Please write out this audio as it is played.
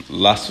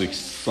last week's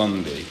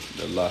Sunday,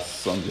 the last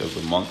Sunday of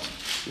the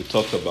month, we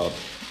talked about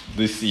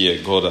this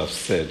year God has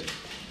said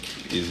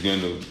is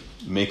going to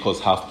make us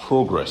have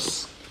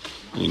progress,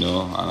 and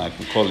I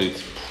can call it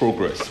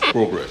progress,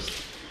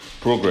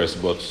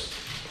 but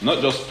not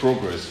just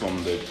progress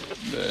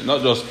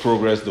not just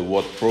progress, the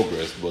word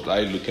progress, but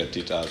I look at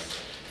it as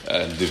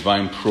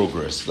divine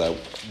progress. That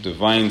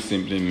divine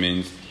simply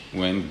means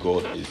when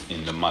God is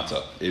in the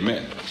matter.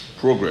 Amen.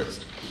 Progress.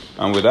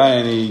 And without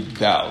any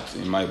doubt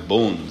in my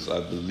bones, I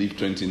believe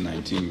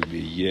 2019 will be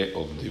a year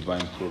of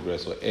divine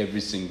progress for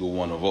every single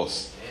one of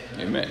us.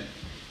 Amen.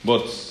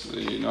 But,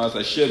 as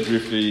I shared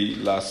briefly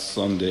last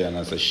Sunday and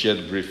as I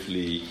shared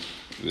briefly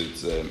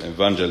with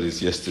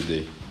Evangelist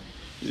yesterday,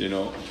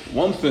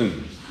 one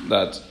thing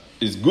that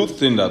is good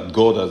thing that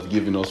God has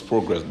given us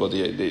progress,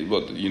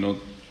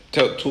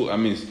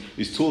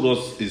 He's told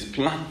us His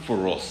plan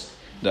for us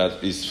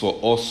that is for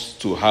us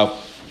to have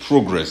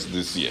progress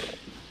this year.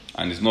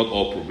 And it's not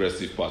all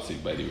progressive party,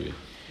 by the way.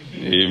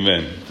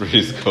 Amen.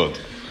 Praise God.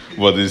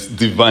 But it's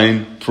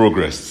divine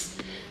progress,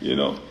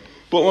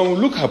 But when we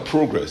look at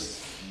progress,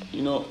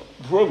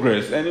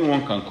 progress,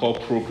 anyone can call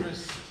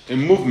progress. A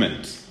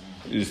movement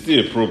is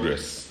still a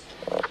progress.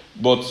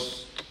 But,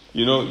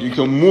 you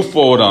can move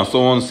forward and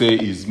someone say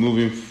is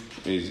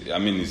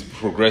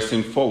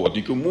progressing forward.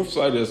 You can move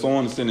sideways,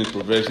 someone is saying it's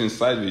progressing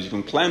sideways. You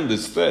can climb the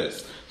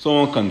stairs.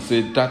 Someone can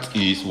say that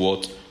is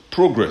what?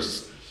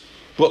 Progress.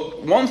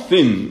 But one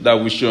thing that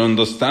we should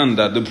understand,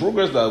 that the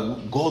progress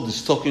that God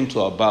is talking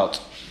to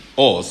about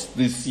us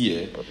this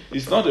year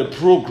is not a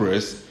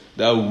progress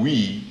that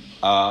we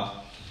are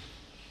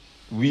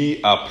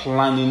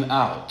planning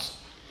out.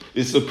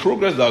 It's a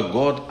progress that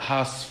God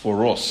has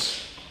for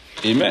us.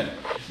 Amen.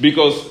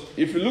 Because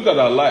if you look at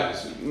our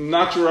lives,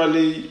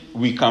 naturally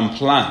we can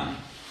plan.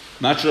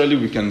 Naturally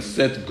we can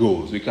set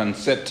goals. We can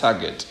set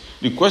targets.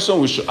 The question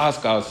we should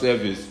ask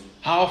ourselves is,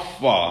 how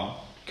far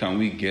can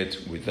we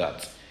get with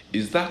that?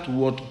 Is that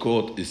what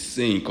God is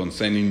saying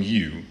concerning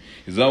you?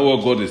 Is that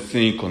what God is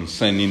saying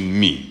concerning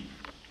me?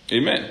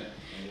 Amen.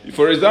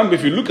 For example,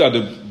 if you look at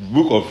the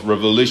book of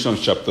Revelation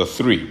chapter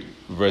 3,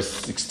 verse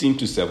 16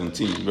 to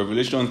 17,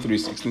 Revelation 3,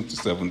 16 to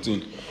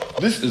 17,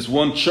 this is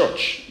one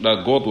church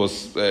that God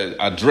was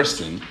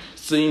addressing,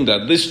 saying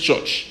that this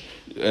church,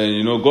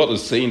 God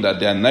is saying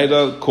that they are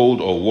neither cold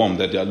or warm,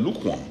 that they are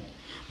lukewarm.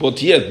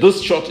 But yet,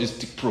 this church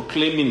is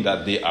proclaiming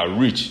that they are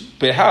rich.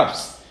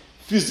 Perhaps,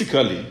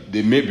 physically,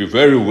 they may be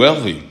very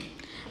wealthy.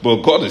 But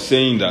God is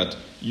saying that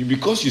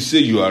because you say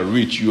you are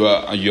rich, you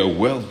are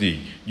wealthy,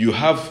 you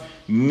have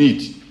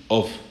need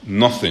of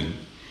nothing.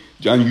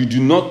 And you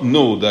do not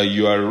know that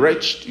you are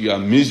wretched, you are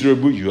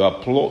miserable, you are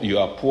poor, you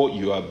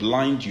are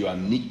blind, you are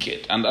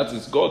naked. And that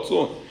is God's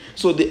own.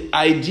 So the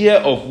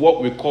idea of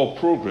what we call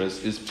progress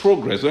is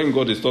progress. When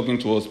God is talking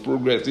to us,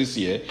 progress this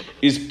year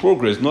is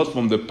progress not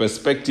from the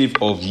perspective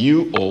of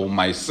you or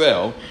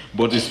myself,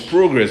 but it's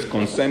progress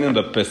concerning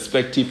the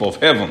perspective of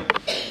heaven.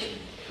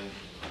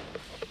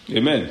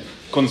 Amen.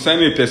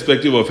 Concerning the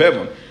perspective of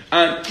heaven.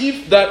 And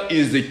if that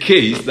is the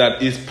case,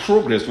 that is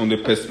progress from the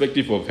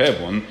perspective of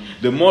heaven,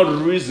 the more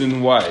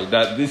reason why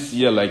that this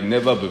year, like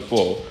never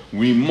before,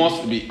 we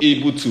must be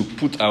able to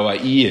put our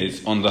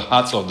ears on the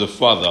hearts of the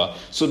Father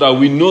so that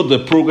we know the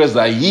progress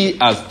that He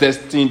has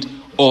destined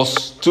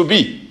us to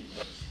be.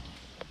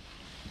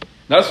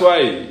 That's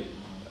why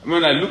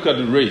when I look at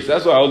the race,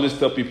 that's why I always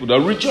tell people that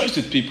rejoice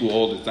with people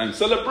all the time.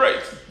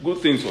 Celebrate good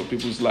things for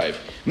people's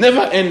life.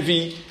 Never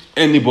envy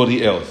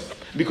anybody else.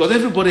 Because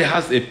everybody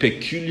has a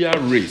peculiar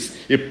race,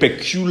 a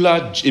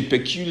peculiar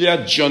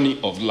journey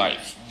of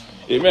life.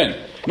 Amen.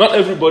 Not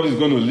everybody is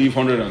going to live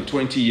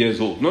 120 years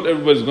old. Not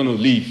everybody is going to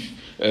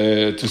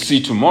live to see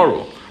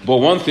tomorrow. But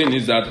one thing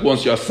is that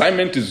once your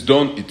assignment is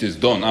done, it is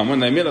done. And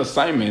when I mean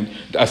assignment,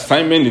 the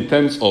assignment in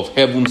terms of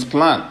heaven's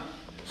plan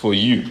for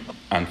you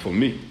and for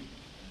me.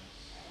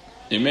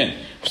 Amen.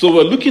 So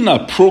we're looking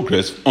at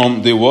progress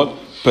from the what?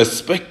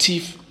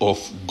 Perspective of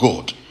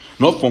God,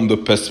 not from the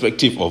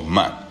perspective of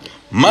man.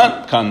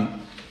 Man can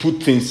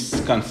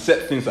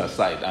set things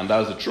aside, and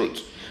that's the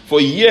truth.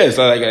 For years,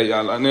 I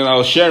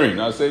was sharing,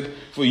 I said,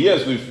 for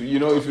years, if you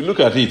look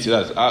at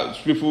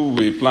it, people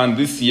will plan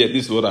this year,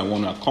 this is what I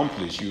want to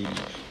accomplish. You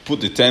put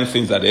the 10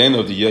 things at the end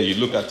of the year, you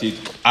look at it,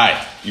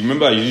 you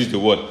remember I used the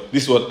word,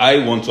 this is what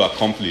I want to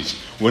accomplish.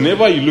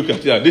 Whenever you look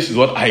at it, this is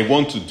what I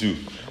want to do.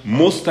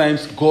 Most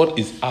times, God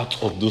is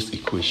out of those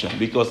equations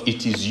because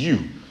it is you,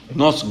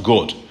 not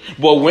God.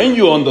 But when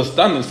you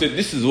understand and say,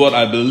 this is what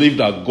I believe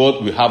that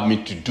God will have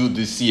me to do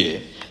this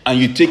year, and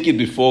you take it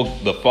before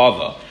the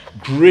Father,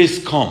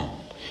 grace come.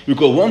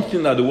 Because one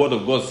thing that the Word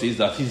of God says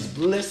that His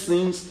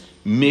blessings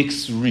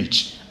makes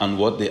rich, and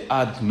what they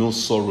add no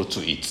sorrow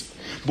to it.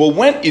 But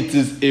when it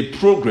is a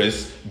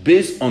progress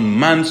based on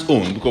man's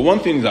own, because one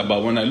thing is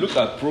about when I look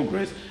at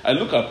progress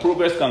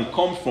can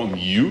come from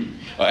you,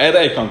 or either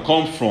it can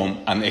come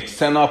from an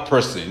external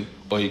person,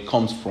 or it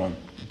comes from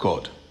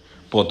God.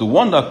 But the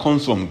one that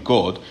comes from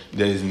God,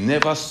 there is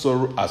never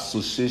sorrow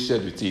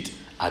associated with it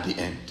at the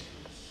end.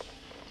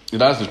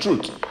 That's the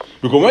truth.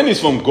 Because when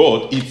it's from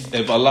God, it's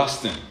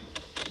everlasting.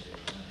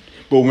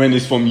 But when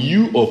it's from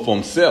you or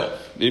from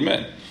self,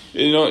 amen,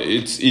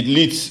 it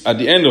leads, at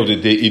the end of the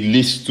day, it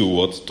leads to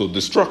what? To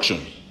destruction.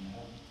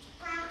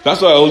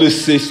 That's why I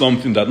always say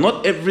something, that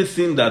not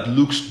everything that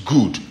looks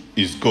good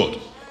is God.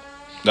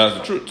 That's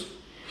the truth.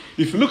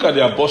 If you look at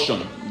the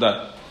abortion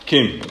that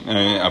came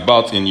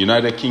about in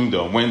United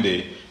Kingdom when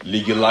they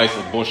legalized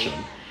abortion,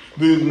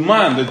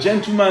 the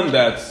gentleman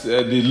that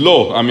the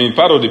law,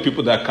 part of the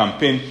people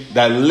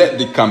that led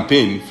the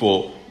campaign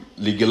for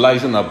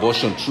legalizing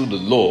abortion through the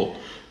law,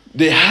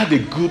 they had a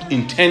good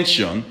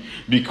intention,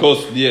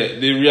 because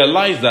they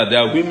realized that there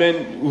are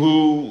women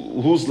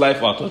whose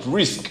life are at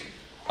risk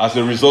as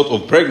a result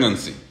of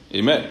pregnancy.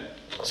 Amen.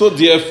 So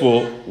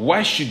therefore,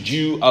 why should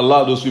you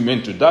allow those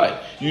women to die?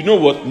 You know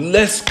what?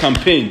 Let's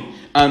campaign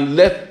and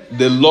let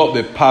the law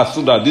be passed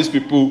so that these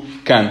people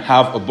can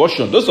have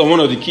abortion. Those are one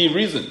of the key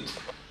reasons.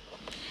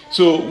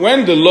 So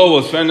when the law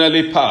was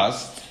finally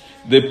passed,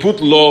 they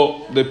put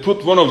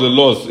one of the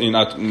laws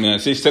in,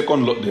 say,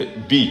 second law,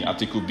 B,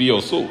 Article B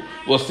or so,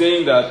 was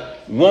saying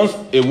that once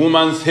a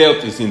woman's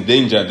health is in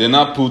danger, they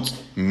now put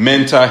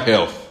mental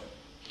health.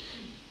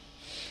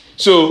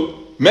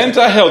 So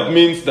mental health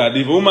means that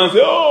if a woman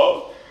says,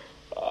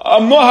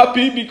 I'm not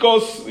happy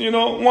because,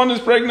 one is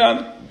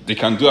pregnant, they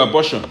can do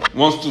abortion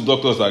once two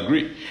doctors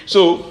agree.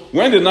 So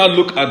when they now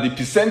look at the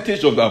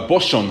percentage of the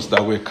abortions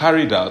that were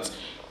carried out,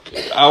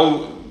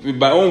 with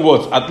my own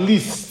words, at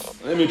least,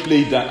 let me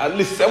play that, at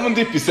least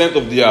 70%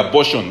 of the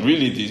abortion,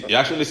 really, it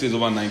actually says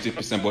over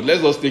 90%, but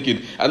let's just take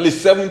it, at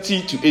least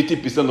 70 to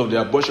 80% of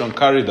the abortion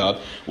carried out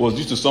was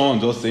due to someone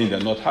just saying they're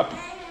not happy.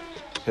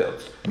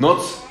 Health.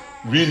 Not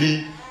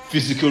really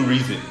physical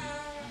reason.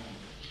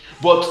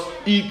 But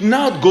it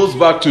now goes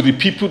back to the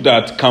people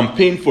that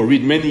campaigned for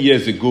it many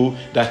years ago,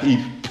 that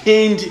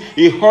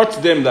it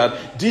hurt them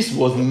that this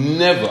was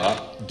never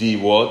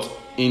the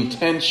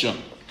intention.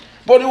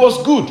 But it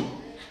was good,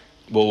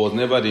 but it was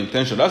never the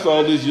intention. That's why I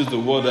always use the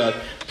word that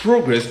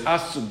progress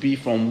has to be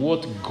from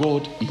what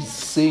God is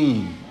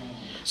saying.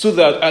 So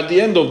that at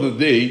the end of the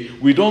day,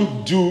 we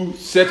don't do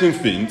certain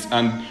things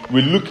and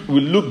we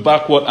look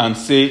backward and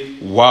say,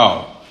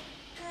 wow,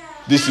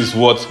 this is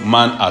what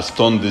man has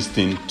turned this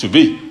thing to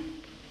be.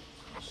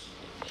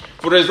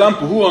 For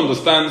example, who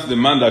understands the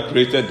man that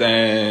created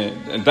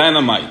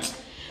dynamite?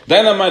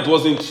 Dynamite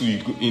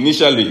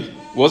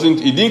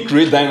he didn't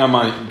create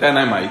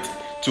dynamite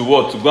to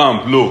what? To go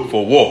and blow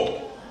for war.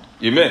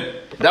 Amen.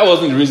 That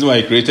wasn't the reason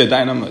why he created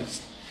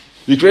dynamite.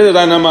 He created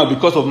dynamite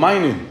because of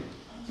mining.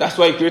 That's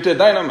why he created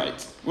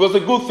dynamite. It was a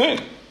good thing.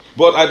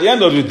 But at the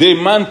end of the day,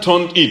 man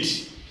turned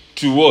it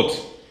to what?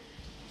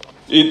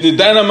 The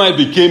dynamite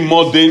became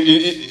more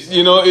dangerous.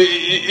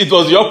 It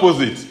was the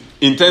opposite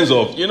in terms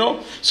of,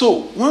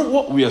 So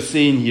what we are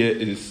saying here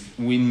is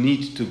we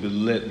need to be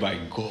led by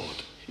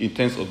God in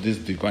terms of this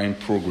divine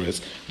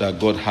progress that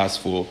God has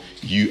for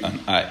you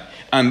and I.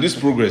 And this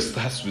progress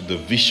starts with the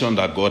vision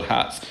that God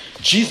has.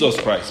 Jesus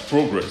Christ,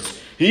 progress.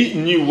 He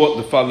knew what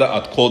the Father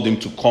had called him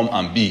to come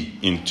and be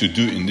to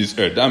do in this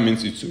earth. That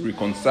means it's to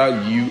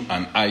reconcile you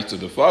and I to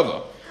the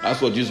Father.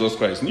 That's what Jesus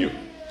Christ knew.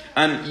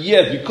 And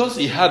yet, because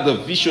he had the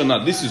vision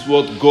that this is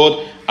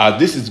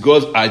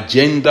God's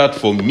agenda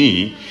for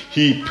me,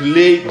 he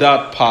played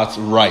that part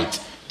right,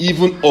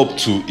 even up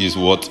to his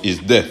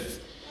death.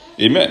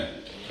 Amen.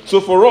 So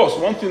for us,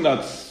 one thing that,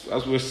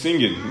 as we're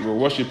singing, we're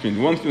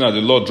worshiping, one thing that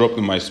the Lord dropped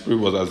in my spirit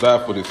was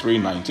Isaiah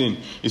 43:19.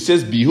 It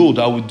says, behold,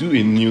 I will do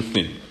a new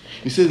thing.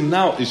 He says,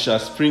 now it shall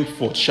spring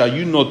forth. Shall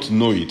you not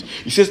know it?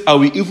 He says, I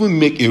will even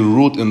make a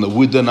road in the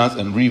wilderness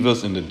and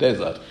rivers in the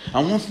desert.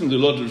 And one thing the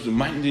Lord is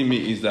reminding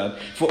me is that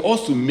for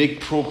us to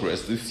make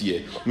progress this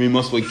year, we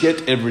must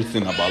forget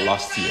everything about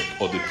last year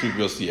or the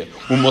previous year.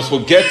 We must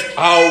forget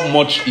how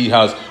much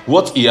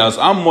what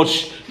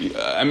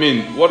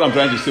I'm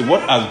trying to say,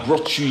 what has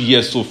brought you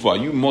here so far.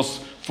 You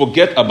must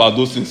forget about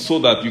those things so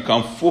that you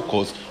can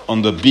focus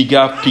on the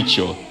bigger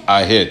picture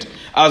ahead.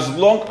 As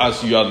long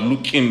as you are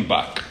looking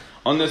back,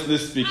 honestly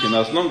speaking,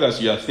 as long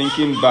as you are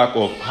thinking back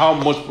of how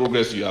much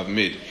progress you have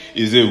made,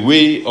 is a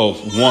way of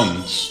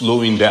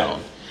slowing down.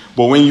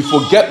 But when you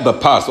forget the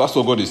past, that's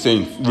what God is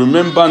saying.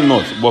 Remember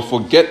not, but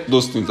forget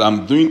those things.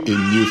 I'm doing a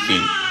new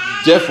thing.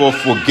 Therefore,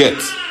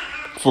 forget,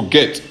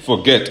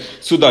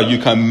 so that you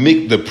can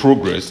make the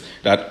progress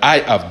that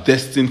I have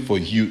destined for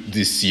you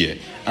this year.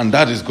 And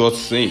that is God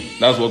saying.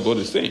 That's what God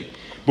is saying.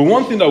 But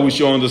one thing that we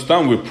should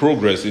understand with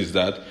progress is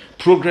that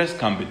progress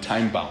can be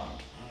time-bound.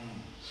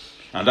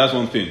 And that's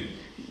one thing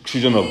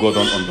children of God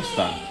don't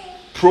understand.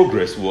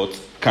 Progress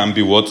can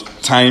be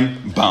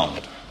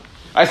time-bound.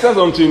 I said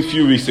something a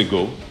few weeks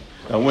ago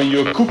that when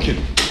you're cooking,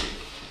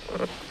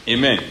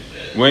 amen,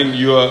 when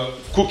you're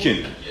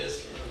cooking,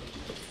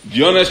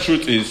 the honest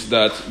truth is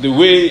that the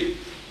way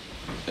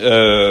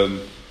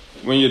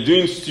when you're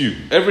doing stew,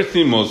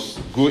 everything must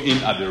go in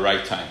at the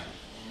right time.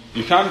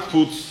 You can't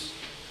put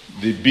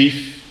the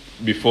beef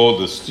before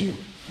the stew.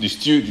 The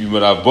stew, you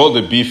would have boiled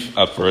the beef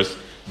at first,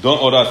 done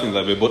other things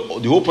like that.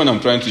 But the whole point I'm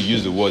trying to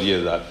use the word here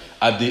is that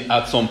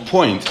at some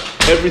point,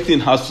 everything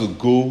has to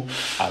go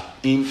at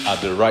in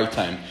at the right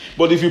time.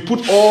 But if you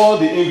put all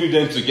the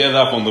ingredients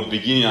together from the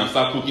beginning and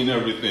start cooking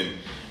everything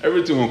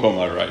will come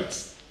out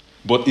right.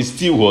 But it's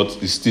still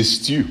what? It's still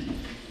stew.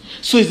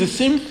 So it's the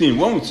same thing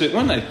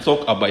when I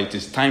talk about it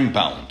is time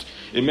bound.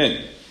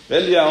 Amen.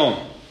 Earlier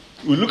on,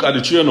 we look at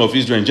the children of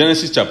Israel in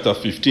Genesis chapter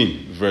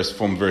 15,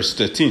 from verse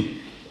 13.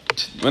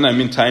 When I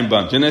mean time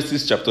bound,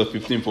 Genesis chapter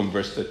 15 from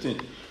verse 13.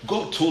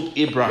 God told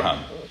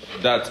Abraham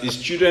that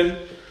his children,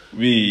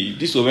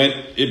 this was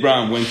when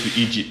Abraham went to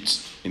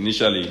Egypt,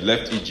 initially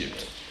left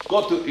Egypt.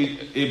 God told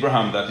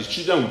Abraham that his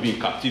children would be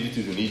in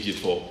captivity in Egypt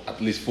for at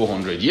least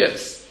 400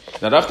 years.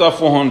 That after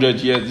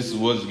 400 years, this is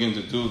what he's going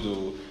to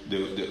do. They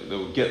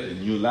will get the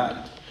new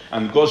land.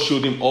 And God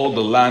showed him all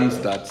the lands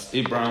that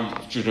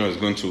Abraham's children is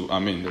going to,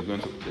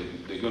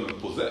 they're going to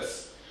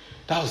possess.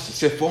 That was,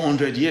 say,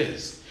 400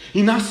 years.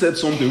 He now said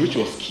something which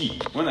was key.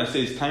 When I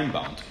say it's time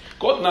bound,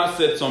 God now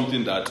said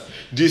something that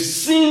the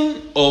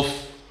sin of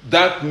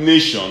that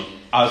nation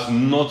has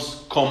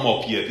not come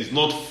up yet. It's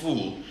not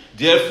full.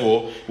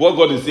 Therefore, what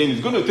God is saying is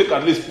going to take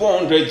at least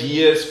 400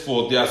 years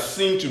for their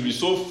sin to be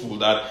so full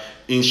that,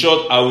 in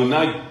short, I will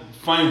not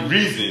find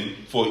reason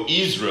for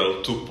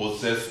Israel to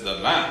possess the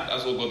land.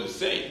 That's what God is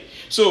saying.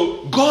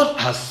 So God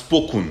has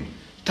spoken,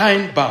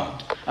 time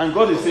bound, and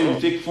God is saying it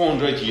will take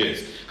 400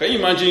 years. Can you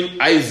imagine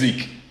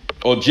Isaac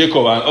or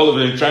Jacob and all of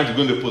them trying to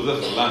go and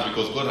possess the land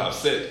because God has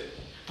said?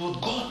 But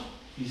God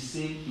is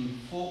saying in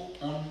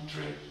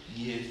 400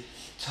 years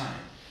time,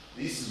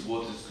 this is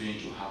what is going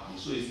to happen.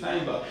 So it's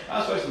time bound.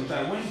 That's why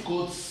sometimes when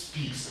God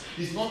speaks,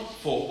 it's not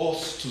for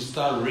us to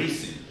start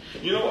racing.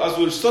 You know, as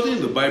we were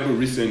studying the Bible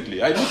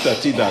recently, I looked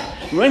at it that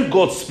when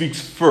God speaks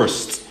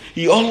first,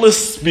 he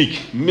always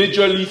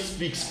majorly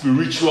speaks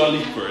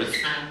spiritually first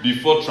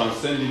before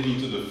transcending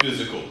into the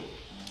physical.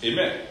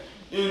 Amen.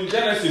 In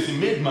Genesis, he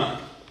made man.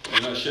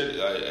 And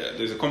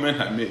there's a comment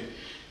I made.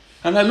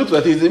 And I looked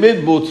at it, he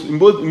made both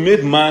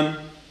made man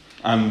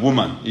and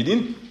woman. He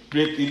didn't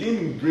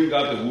bring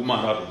out the woman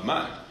out of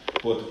man.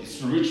 But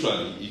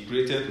spiritually, he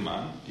created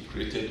man, he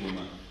created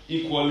woman.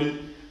 Equally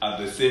at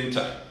the same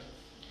time.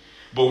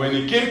 But when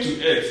he came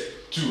to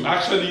earth to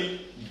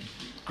actually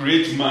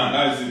create man,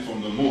 that is it,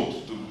 from the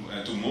mold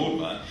to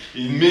mold man,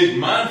 he made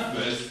man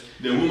first,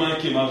 the woman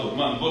came out of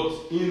man. But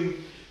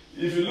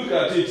if you look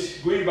at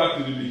it, going back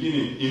to the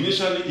beginning,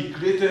 initially he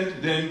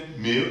created them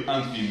male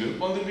and female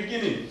from the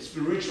beginning,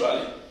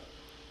 spiritually.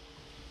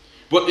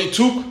 But it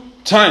took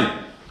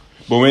time.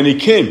 But when he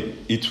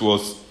came, it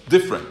was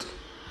different.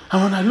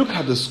 And when I look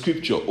at the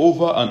scripture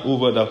over and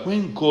over, that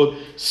when God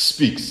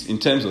speaks in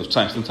terms of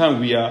time, sometimes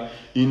we are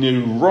in a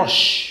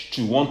rush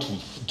to want to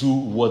do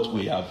what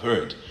we have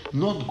heard,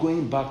 not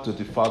going back to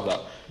the Father.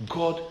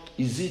 God,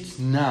 is it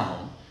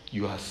now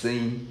you are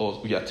saying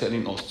or you are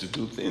telling us to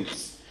do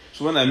things?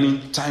 So when I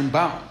mean time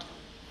bound,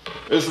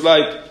 it's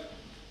like,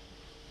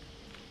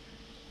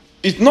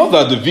 it's not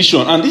that the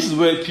vision, and this is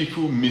where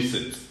people miss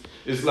it.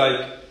 It's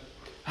like,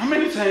 how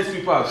many times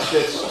people have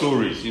said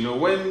stories, you know,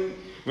 when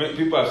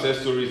people have said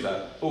stories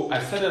that,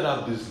 I started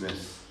our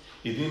business,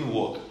 it didn't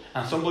work,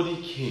 and somebody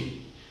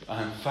came,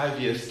 and 5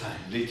 years time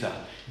later,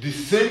 the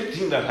same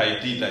thing that I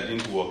did that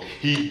didn't work,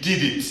 he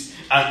did it,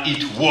 and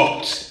it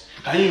worked.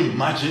 Can you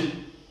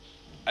imagine?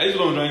 Are you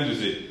what I'm trying to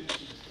say?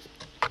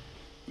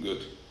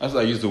 Good. As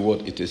I use the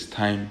word, it is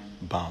time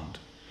bound.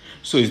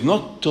 So it's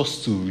not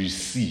just to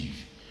receive,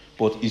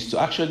 but it's to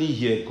actually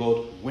hear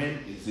God,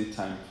 when is it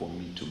time for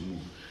me to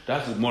move?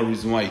 That's the more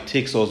reason why it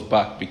takes us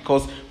back.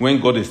 Because when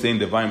God is saying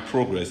divine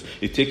progress,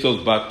 it takes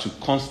us back to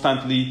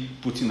constantly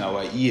putting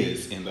our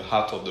ears in the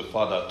heart of the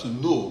Father to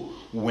know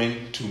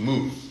when to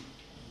move.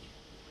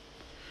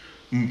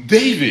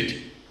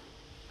 David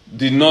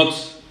did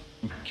not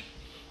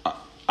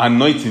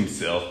anoint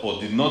himself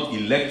or did not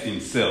elect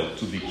himself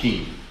to be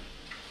king.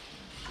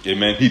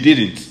 Amen. He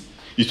didn't.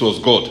 It was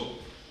God.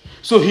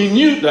 So he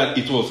knew that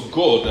it was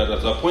God that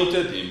has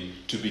appointed him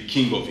to be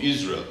king of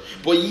Israel.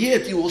 But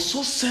yet he was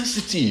so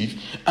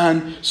sensitive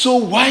and so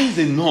wise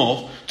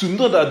enough to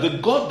know that the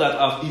God that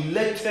has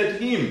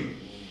elected him,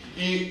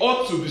 he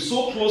ought to be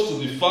so close to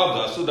the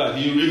Father so that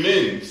he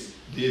remains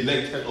the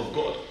elected of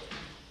God.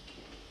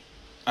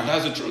 And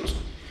that's the truth.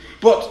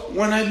 But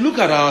when I look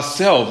at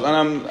ourselves,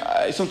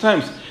 and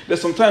sometimes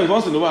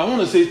once in a while I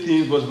want to say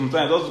things, but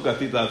sometimes I also look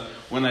at it as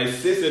when I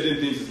say certain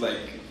things, it's like,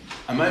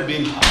 am I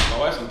being hard? My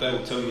wife sometimes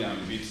will tell me I'm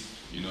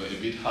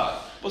a bit hard.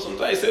 But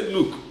sometimes I said,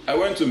 look, I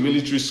went to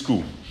military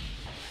school,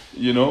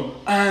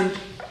 and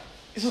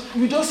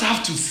we just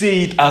have to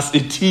say it as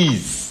it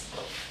is.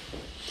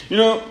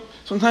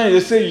 Sometimes they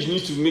say you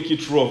need to make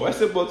it rough. I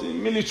said, but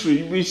in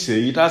military, we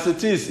say it as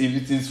it is. If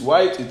it is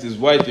white, it is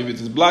white. If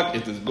it is black,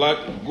 it is black.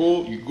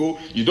 You go.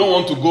 You don't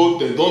want to go,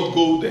 then don't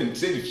go. Then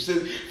face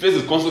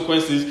the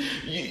consequences.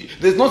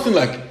 There's nothing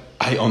like,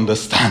 I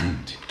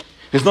understand.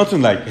 There's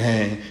nothing like,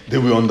 they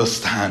will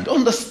understand.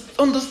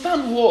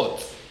 Understand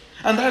what?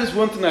 And that is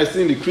one thing I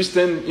see in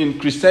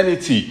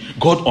Christianity.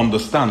 God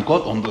understand.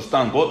 And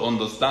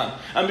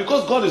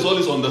because God is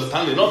always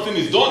understanding, nothing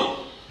is done.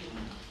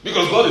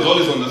 Because God is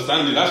always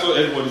understanding. That's what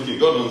everybody thinks.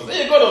 God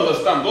understands. God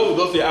understands. God will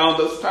just say, I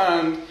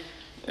understand.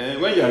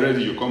 When you are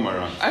ready, you come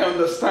around. I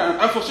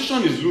understand. And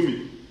frustration is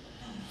looming.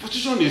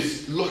 Frustration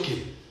is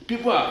lurking.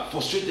 People are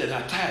frustrated,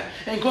 are tired.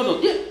 And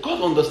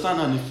God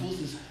understands and He folds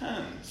His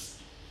hands.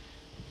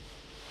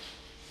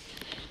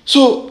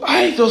 So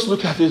I just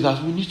look at it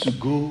as we need to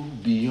go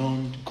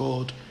beyond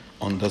God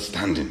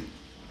understanding.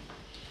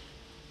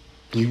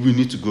 We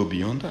need to go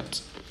beyond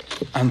that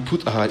and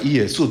put our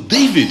ears. So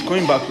David,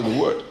 going back to the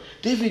word,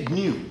 David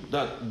knew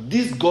that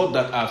this God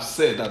that I've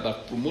said, that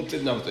I've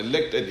promoted him, I've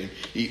elected him,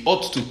 he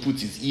ought to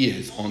put his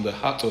ears on the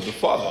heart of the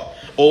Father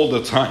all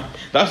the time.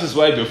 That is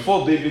why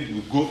before David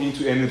would go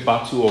into any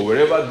battle or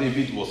wherever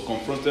David was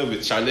confronted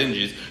with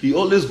challenges, he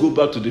always go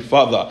back to the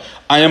Father.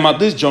 I am at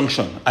this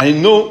junction. I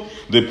know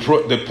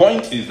the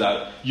point is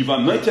that you've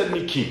anointed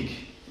me king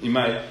in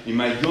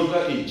my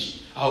younger age.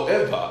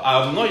 However,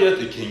 I am not yet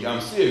a king.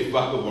 I'm still a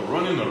vagabond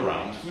running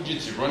around,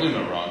 fugitive running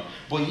around.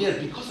 But yet,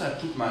 because I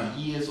put my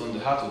ears on the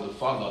heart of the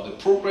Father, the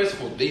progress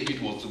for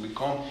David was to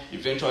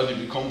eventually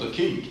become the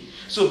king.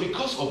 So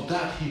because of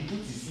that, he put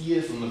his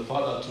ears on the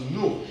Father to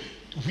know,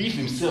 weave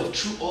himself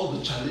through all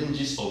the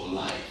challenges of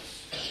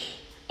life,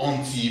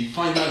 until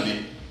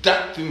finally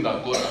that thing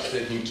that God has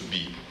said him to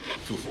be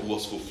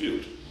was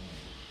fulfilled.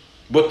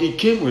 But it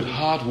came with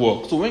hard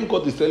work. So when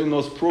God is telling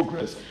us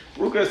progress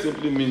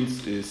simply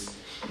means is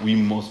we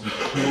must be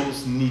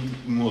closely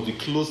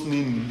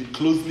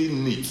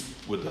knit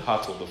with the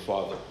heart of the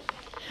Father.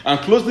 And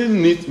closely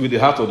knit with the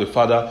heart of the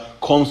Father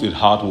comes with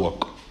hard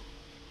work.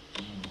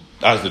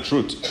 That's the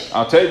truth.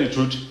 I'll tell you the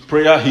truth.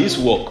 Prayer is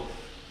work.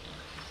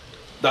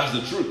 That's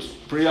the truth.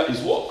 Prayer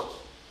is work.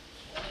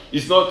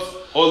 It's not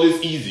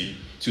always easy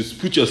to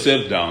put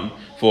yourself down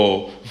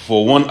for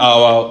 1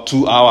 hour,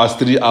 2 hours,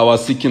 3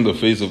 hours seeking the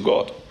face of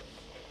God.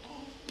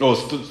 Or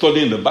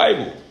studying the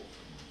Bible.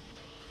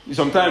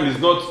 Sometimes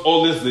it's not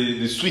always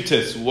the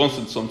sweetest once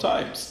and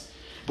sometimes.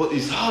 But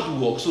it's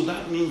hard work, so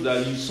that means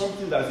that it's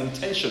something that's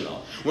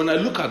intentional. When I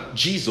look at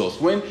Jesus,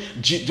 when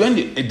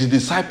the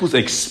disciples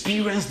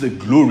experienced the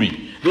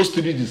glory, those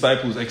 3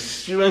 disciples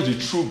experienced the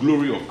true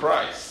glory of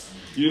Christ.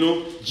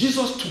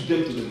 Jesus took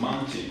them to the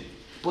mountain,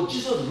 but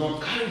Jesus did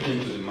not carry them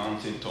to the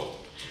mountaintop.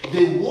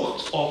 They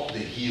walked up the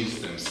hills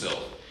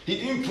themselves. He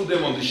didn't put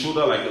them on the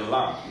shoulder like a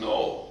lamb.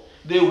 No.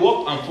 They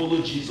walked and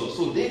followed Jesus.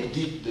 So they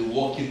did the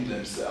walking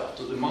themselves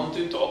to the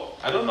mountaintop.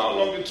 I don't know how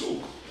long it took.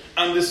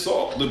 And they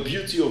saw the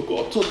beauty of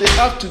God. So they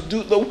have to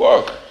do the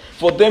work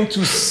for them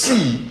to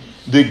see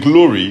the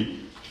glory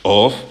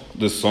of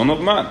the Son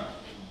of Man.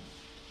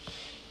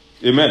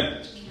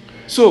 Amen.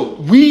 So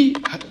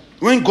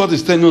when God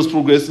is telling us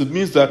progress, it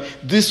means that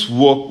this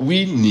work,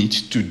 we need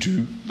to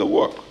do the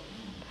work.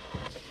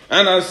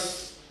 And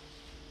as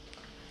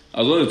I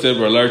was going to tell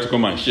Brother Larry to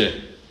come and share,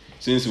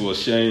 since he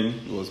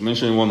was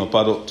mentioning one or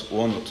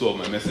two of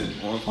my message,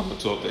 one or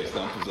two of the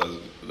examples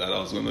that I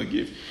was going to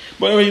give.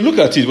 But when you look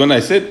at it, when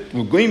I said,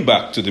 we're going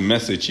back to the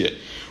message here,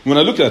 when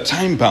I look at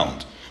time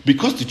bound,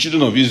 because the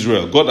children of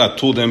Israel, God had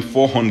told them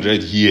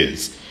 400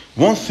 years,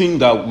 one thing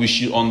that we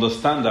should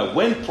understand that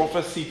when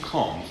prophecy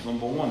comes,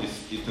 number one,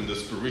 it's in the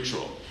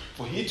spiritual.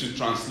 For it to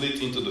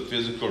translate into the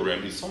physical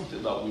realm is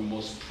something that we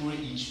must pray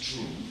it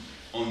through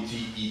until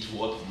it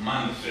what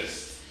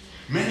manifests.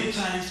 Many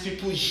times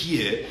people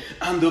hear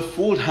and they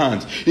fold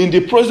hands. In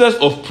the process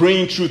of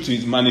praying through to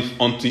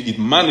until it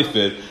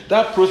manifests,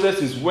 that process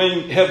is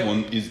when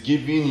heaven is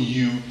giving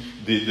you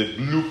the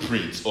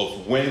blueprint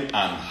of when and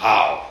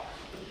how.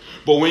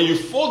 But when you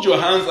fold your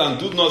hands and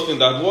do nothing,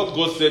 that what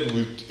God said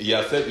He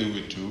has said He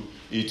will do,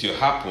 it will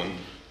happen,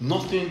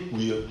 nothing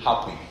will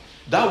happen.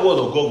 That word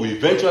of God will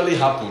eventually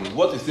happen.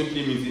 What it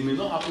simply means, it may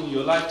not happen in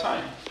your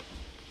lifetime.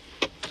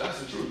 That's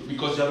the truth,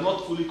 because you have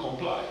not fully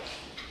complied.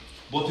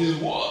 But His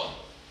word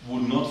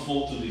will not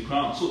fall to the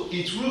ground. So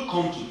it will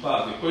come to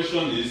pass. The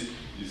question is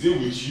it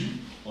with you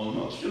or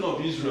not? Children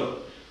of Israel,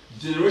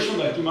 the generation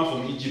that came out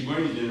from Egypt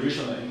weren't the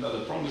generation that entered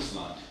the promised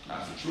land.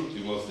 That's the truth.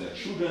 It was their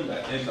children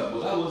that entered,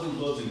 but that wasn't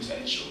God's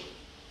intention.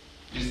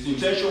 His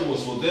intention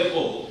was for them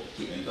all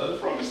to enter the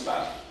promised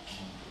land.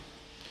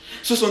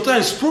 So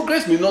sometimes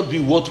progress may not be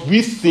what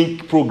we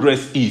think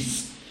progress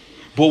is.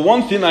 But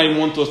one thing I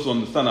want us to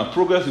understand, that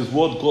progress is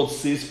what God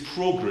says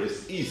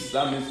progress is.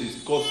 That means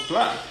it's God's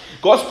plan.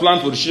 God's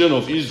plan for the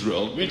children of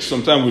Israel, which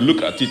sometimes we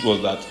look at it,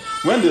 was that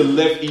when they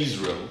left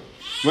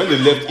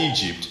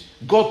Egypt,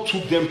 God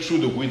took them through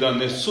the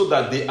wilderness so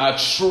that they are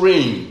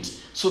trained,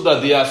 so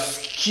that they are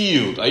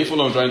skilled. Are you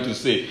following what I'm trying to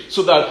say?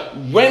 So that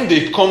when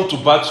they come to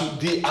battle,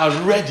 they are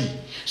ready.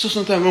 So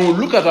sometimes when we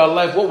look at our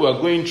life, what we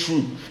are going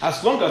through,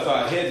 as long as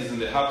our head is in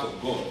the heart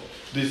of God,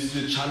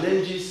 the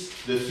challenges,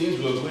 the things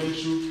we are going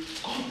through,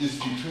 God is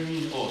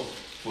preparing us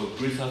for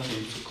greater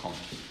things to come.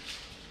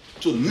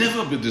 So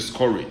never be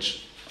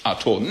discouraged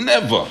at all.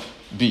 Never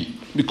be.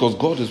 Because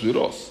God is with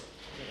us.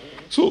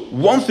 So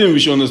one thing we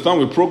should understand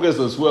with progress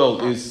as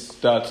well is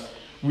that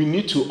we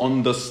need to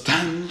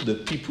understand the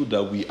people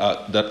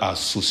that are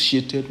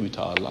associated with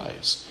our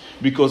lives.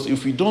 Because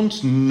if we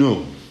don't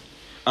know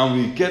and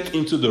we get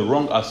into the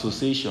wrong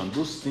association,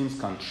 those things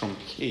can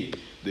truncate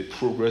the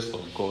progress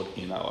of God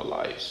in our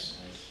lives.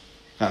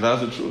 And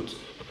that's the truth.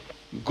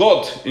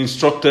 God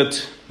instructed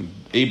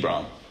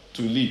Abraham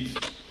to leave.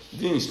 He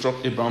didn't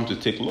instruct Abraham to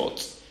take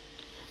Lot.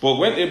 But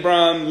when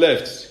Abraham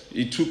left,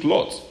 he took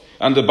Lot.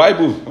 And the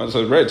Bible, as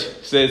I read,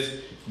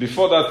 says,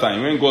 before that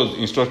time, when God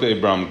instructed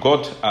Abraham,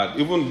 God had,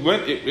 even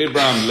when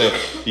Abraham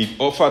left, he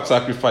offered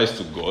sacrifice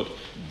to God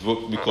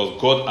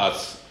because God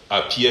has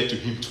appeared to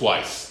him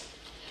twice.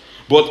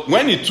 But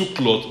when he took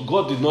Lot,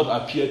 God did not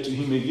appear to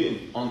him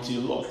again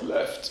until Lot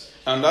left.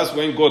 And that's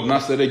when God now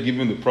started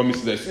giving the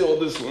promises. I see all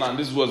this land,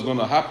 this is what's going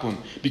to happen.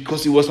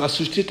 Because he was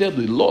associated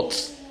with Lot.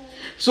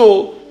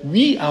 So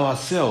we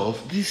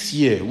ourselves, this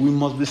year, we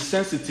must be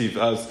sensitive,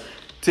 as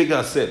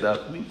Tegar said,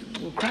 that we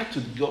cry to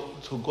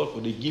God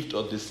for the gift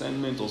of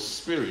discernment of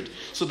spirit,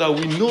 so that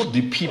we know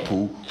the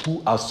people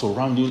who are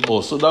surrounding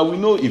us, so that we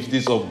know if it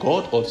is of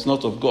God or it's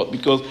not of God,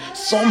 because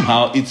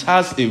somehow it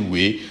has a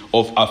way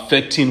of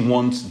affecting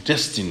one's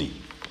destiny.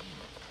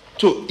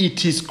 So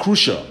it is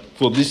crucial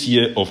for this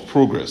year of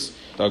progress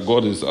that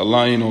God is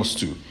allowing us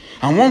to.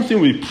 And one thing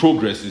with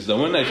progress is that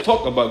when I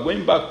talk about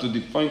going back to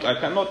the point, I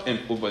cannot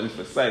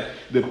overemphasize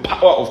the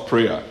power of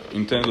prayer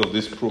in terms of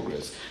this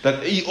progress.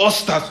 That it all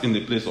starts in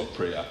the place of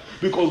prayer.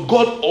 Because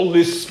God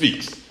always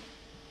speaks.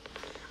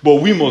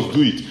 But we must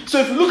do it. So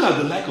if you look at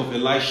the life of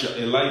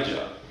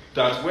Elijah,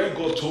 that when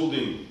God told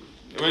him,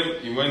 when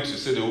he went to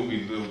say there will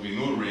be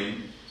no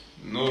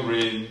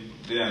rain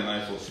day and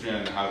night for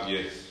 3.5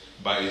 years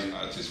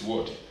at his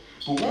word.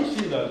 But one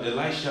thing that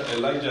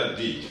Elijah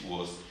did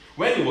was,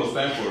 when it was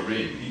time for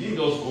rain, he didn't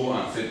just go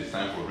and say it's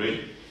time for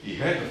rain. He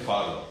heard the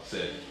father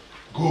say,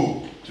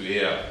 go to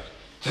Ahab.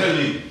 Tell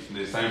him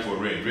it's time for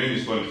rain. Rain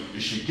is coming.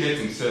 He should get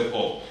himself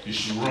up. He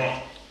should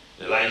run.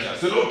 Elijah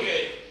said,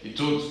 okay. He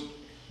told.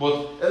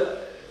 But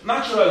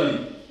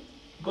naturally,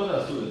 God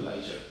has told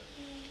Elijah.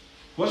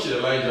 What should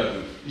Elijah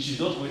do? He should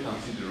just wait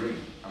and see the rain.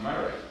 Am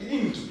I right? He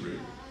didn't need to pray.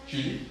 Should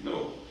he?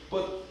 No.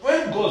 But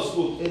when God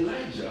spoke,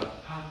 Elijah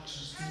had to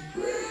still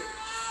pray.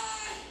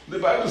 The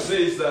Bible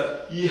says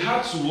that he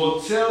had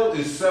to tell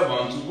his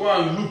servant to go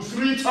and look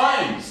 3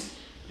 times.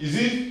 Is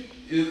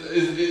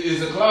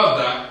the cloud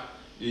dark?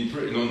 He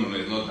prayed. No,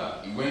 it's not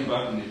that. He went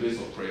back in the place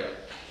of prayer.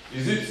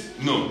 Is it?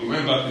 No, he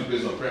went back in the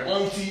place of prayer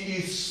until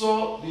he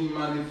saw the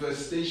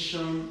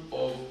manifestation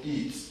of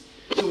it.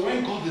 So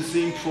when God is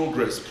saying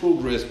progress,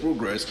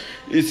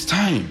 it's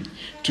time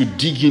to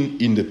dig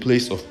in the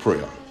place of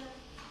prayer,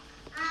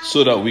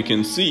 so that we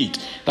can see it.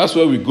 That's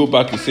where we go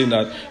back to saying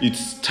that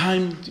it's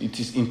time, it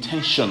is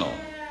intentional.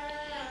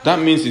 That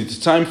means it's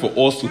time for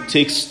us to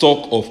take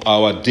stock of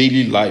our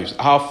daily lives.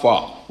 How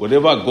far?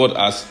 Whatever God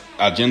has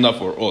agenda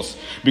for us.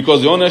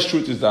 Because the honest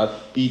truth is that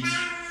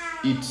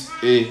it's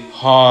a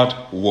hard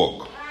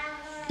work.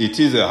 It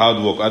is a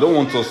hard work. I don't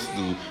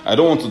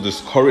want to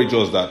discourage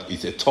us that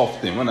it's a tough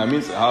thing. When I mean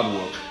it's a hard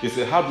work, it's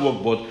a hard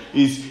work, but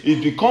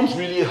it becomes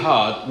really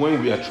hard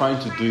when we are trying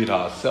to do it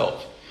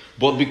ourselves.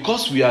 But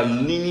because we are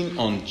leaning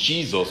on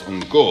Jesus, on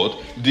God,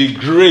 the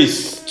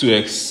grace to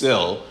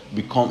excel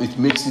it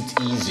makes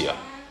it easier.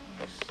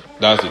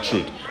 That's the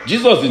truth.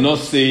 Jesus did not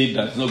say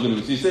that's not going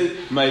to be. He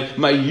said,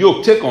 my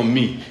yoke, take on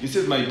me. He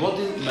says, my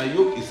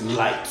yoke is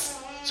light.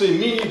 So it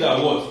means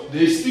that what?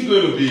 There's still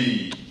going to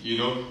be,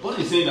 But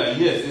he's saying that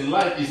yes, in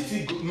life is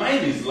still good.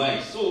 Mine is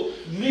light. So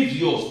leave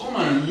yours. Come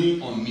and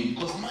lean on me,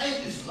 because mine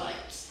is light.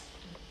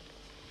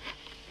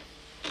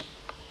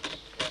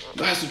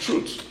 That's the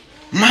truth.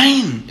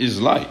 Mine is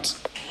light.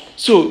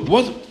 So,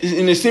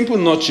 in a simple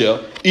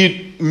nutshell,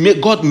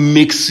 God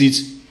makes it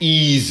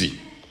easy,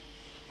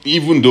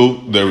 even though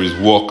there is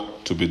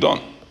work to be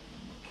done.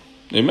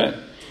 Amen.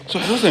 So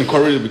I just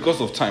encourage you, because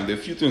of time. There are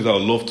a few things I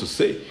would love to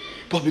say,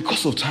 but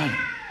because of time,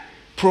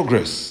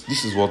 progress.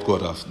 This is what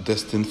God has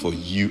destined for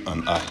you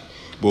and I,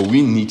 but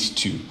we need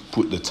to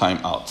put the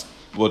time out.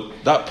 But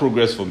that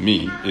progress for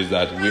me is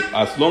that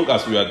as long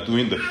as we are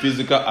doing the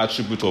physical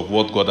attribute of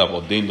what God has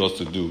ordained us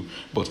to do,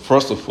 but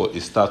first of all,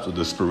 it starts with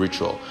the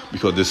spiritual,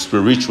 because the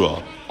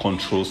spiritual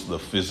controls the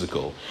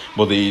physical.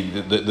 But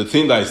the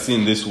thing that I see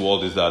in this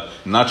world is that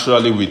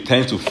naturally we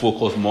tend to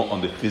focus more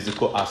on the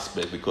physical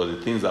aspect, because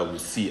the things that we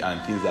see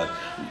and things that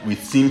we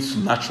seem to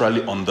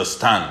naturally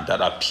understand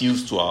that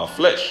appeals to our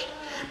flesh.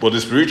 But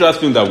the spiritual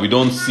thing that we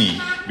don't see,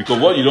 because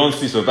what you don't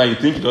see, sometimes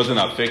you think it doesn't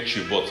affect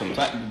you, but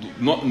sometimes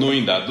not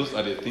knowing that those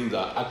are the things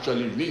that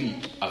actually really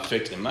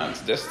affect a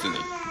man's destiny.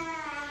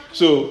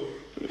 So,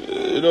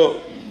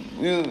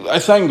 I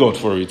thank God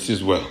for it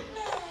as well.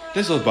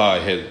 Let's just bow our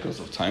head because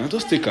of time and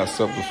just take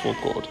ourselves before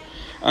God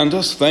and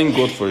just thank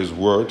God for His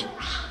word.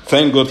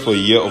 Thank God for a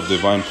year of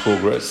divine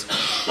progress.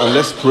 And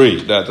let's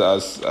pray that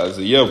as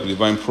a year of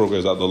divine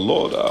progress, that the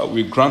Lord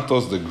will grant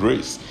us the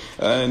grace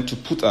and to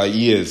put our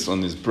ears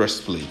on His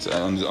breastplate,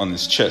 on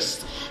His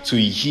chest, to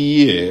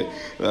hear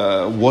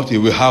what He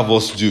will have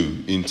us do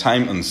in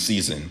time and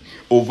season,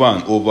 over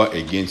and over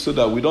again, so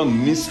that we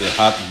don't miss a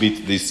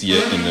heartbeat this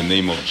year in the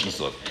name of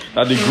Jesus.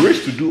 That the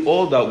grace to do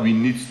all that we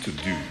need to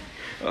do,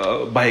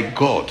 by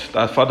God,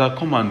 that Father,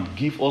 come and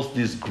give us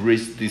this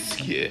grace this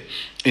year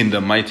in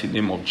the mighty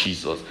name of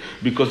Jesus.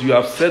 Because you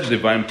have set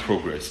divine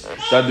progress.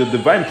 That the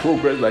divine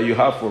progress that you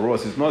have for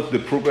us is not the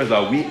progress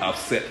that we have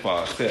set for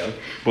ourselves,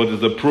 but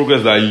it's the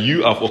progress that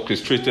you have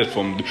orchestrated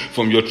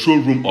from your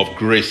throne room of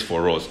grace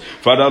for us.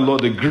 Father,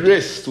 Lord, the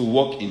grace to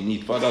walk in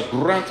it, Father,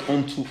 grant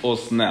unto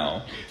us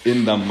now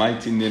in the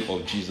mighty name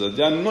of Jesus.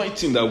 The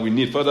anointing that we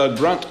need, Father,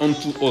 grant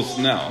unto us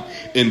now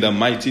in the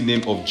mighty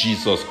name of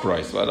Jesus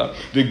Christ. Father,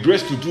 the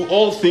grace to do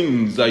all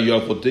things that you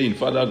have ordained,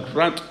 Father,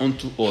 grant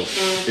unto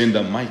us in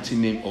the mighty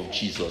name of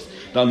Jesus.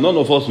 That none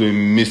of us will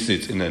miss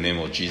it in the name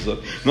of Jesus.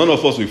 None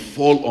of us will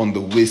fall on the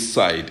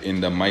wayside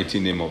in the mighty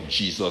name of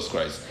Jesus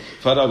Christ.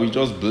 Father, we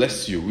just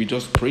bless you. We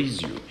just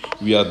praise you.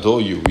 We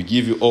adore you. We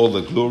give you all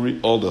the glory,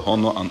 all the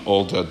honor, and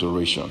all the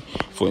adoration.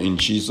 For in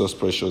Jesus'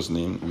 precious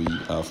name we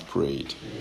have prayed.